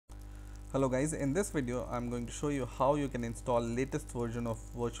Hello guys, in this video I'm going to show you how you can install latest version of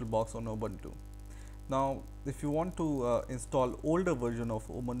VirtualBox on Ubuntu. Now if you want to install older version of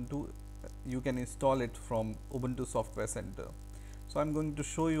Ubuntu, you can install it from Ubuntu Software Center. So I'm going to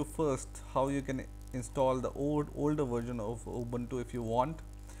show you first how you can install the older version of Ubuntu if you want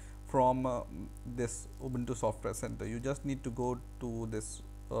from this Ubuntu Software Center. You just need to go to this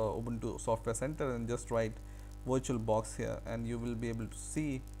Ubuntu Software Center and just write VirtualBox here, and you will be able to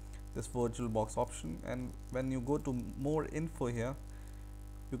see this VirtualBox option. And when you go to more info here,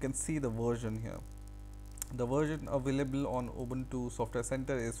 you can see the version here. The version available on Ubuntu Software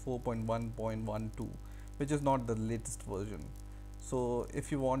Center is 4.1.12, which is not the latest version. So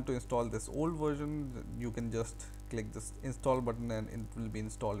if you want to install this old version, you can just click this install button and it will be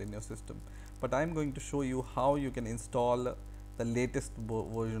installed in your system. But I'm going to show you how you can install the latest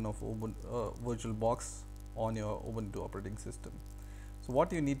version of VirtualBox on your Ubuntu operating system. So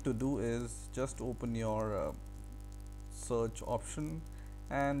what you need to do is just open your search option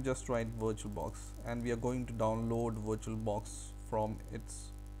and just write VirtualBox, and we are going to download VirtualBox from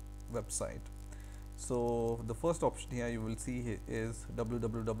its website. So the first option here you will see here is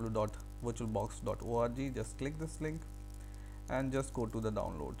www.virtualbox.org. Just click this link and just go to the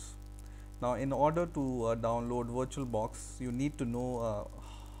downloads. Now in order to download VirtualBox, you need to know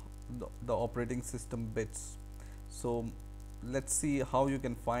the operating system bits. So let's see how you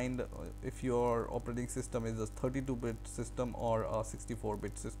can find if your operating system is a 32-bit system or a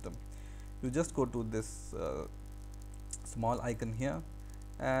 64-bit system. You just go to this small icon here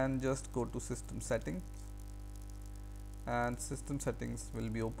and just go to system settings, and system settings will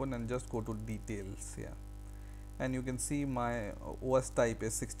be open, and just go to details here, and you can see my OS type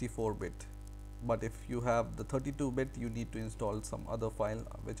is 64-bit, but if you have the 32-bit you need to install some other file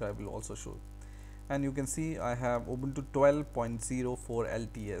which I will also show. And you can see I have Ubuntu 12.04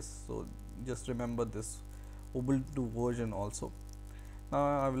 LTS, so just remember this Ubuntu version also.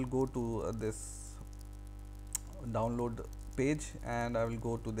 Now I will go to this download page and I will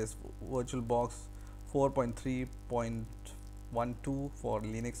go to this VirtualBox 4.3.12 for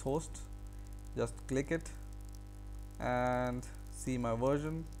Linux host. Just click it and see my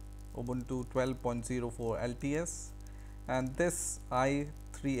version Ubuntu 12.04 LTS, and this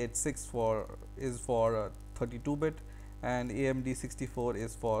i386 is for 32-bit and AMD 64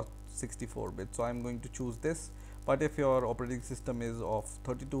 is for 64-bit. So I'm going to choose this, but if your operating system is of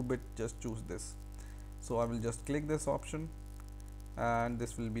 32-bit, just choose this. So I will just click this option and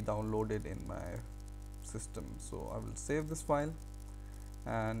this will be downloaded in my system. So I will save this file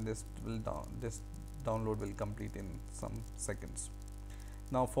and this download will complete in some seconds.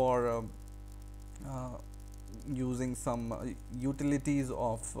 Now for using some utilities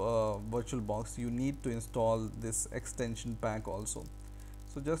of VirtualBox, you need to install this extension pack also.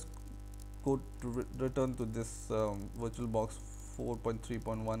 So just go to return to this VirtualBox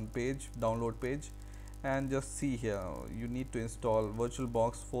 4.3.1 page, download page, and just see here you need to install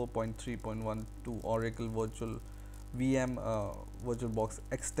VirtualBox 4.3.12 Oracle Virtual VM VirtualBox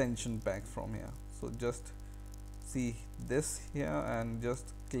extension pack from here. So just see this here and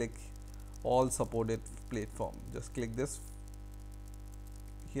just click all supported platform. Just click this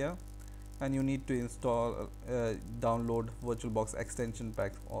here, and you need to install download VirtualBox extension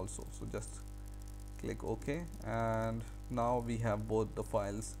pack also. So just click OK, and now we have both the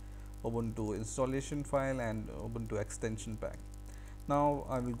files, Ubuntu installation file and Ubuntu extension pack. Now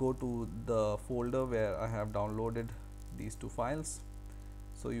I will go to the folder where I have downloaded these two files.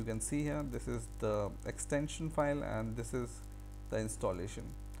 So you can see here this is the extension file and this is the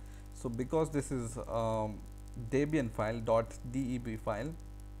installation. So because this is Debian file .deb file,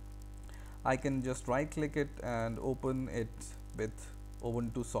 I can just right click it and open it with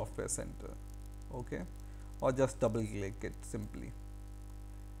Ubuntu Software Center, okay, or just double click it simply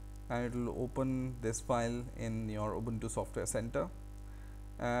and it will open this file in your Ubuntu Software Center.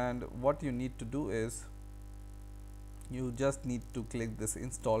 And what you need to do is you just need to click this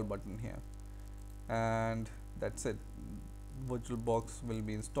install button here, and that's it. VirtualBox will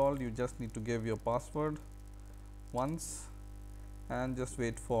be installed. You just need to give your password once and just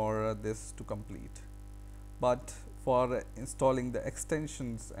wait for this to complete. But for installing the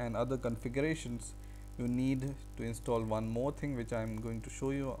extensions and other configurations, you need to install one more thing which I am going to show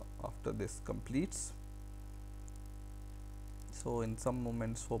you after this completes. So in some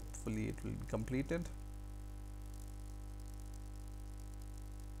moments hopefully it will be completed.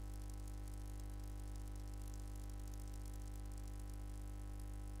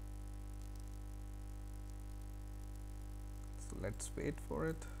 So let's wait for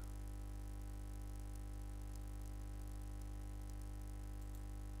it.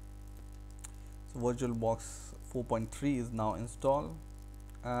 So VirtualBox 4.3 is now installed,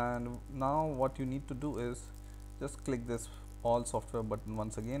 and now what you need to do is just click this all software button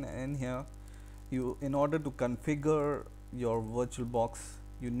once again, and here you, in order to configure your VirtualBox,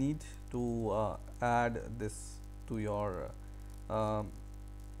 you need to add this to your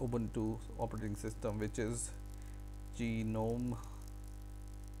Ubuntu operating system, which is GNOME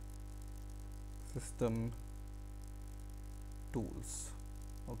system tools.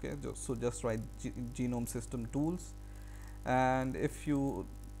 Okay, so just write GNOME system tools, and if you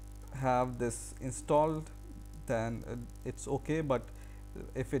have this installed, then it's okay, but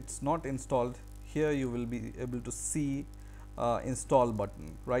if it's not installed, here you will be able to see install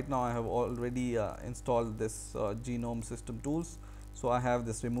button. Right now I have already installed this GNOME system tools, so I have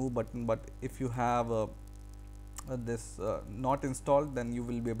this remove button, but if you have this not installed, then you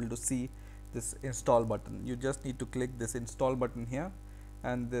will be able to see this install button. You just need to click this install button here,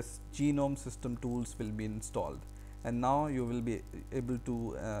 and this GNOME system tools will be installed, and now you will be able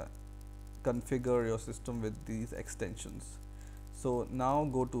to configure your system with these extensions. So now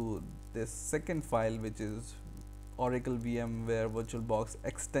go to this second file, which is Oracle VMware VirtualBox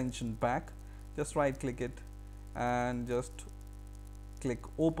extension pack. Just right click it and just click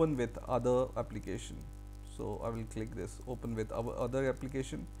open with other application. So I will click this open with our other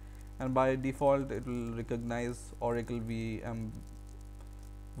application, and by default it will recognize Oracle VM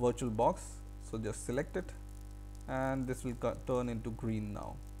VirtualBox. So just select it, and this will turn into green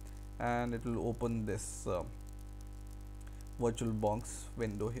now, and it will open this VirtualBox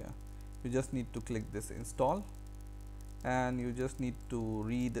window here. You just need to click this install, and you just need to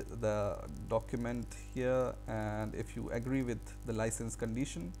read the document here, and if you agree with the license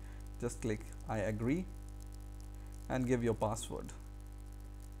condition, just click I agree and give your password,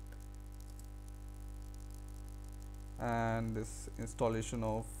 and this installation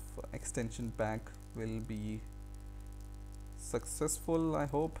of extension pack will be successful, I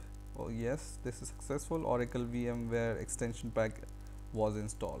hope. Oh yes, this is successful. Oracle VMware extension pack was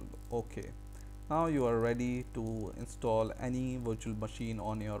installed. Okay, now you are ready to install any virtual machine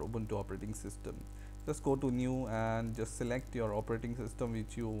on your Ubuntu operating system. Just go to new and just select your operating system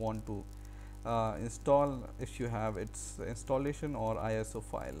which you want to install, if you have its installation or ISO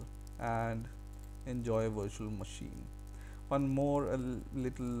file, and enjoy virtual machine. One more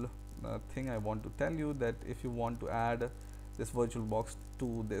little thing I want to tell you, that if you want to add this VirtualBox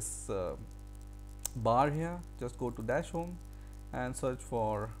to this bar here, just go to dash home and search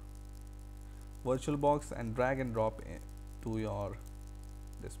for VirtualBox and drag and drop to your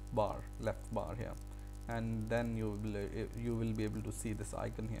this bar, left bar here, and then you will be able to see this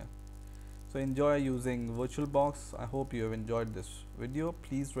icon here. So enjoy using VirtualBox. I hope you have enjoyed this video.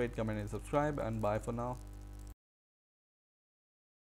 Please rate, comment and subscribe, and bye for now.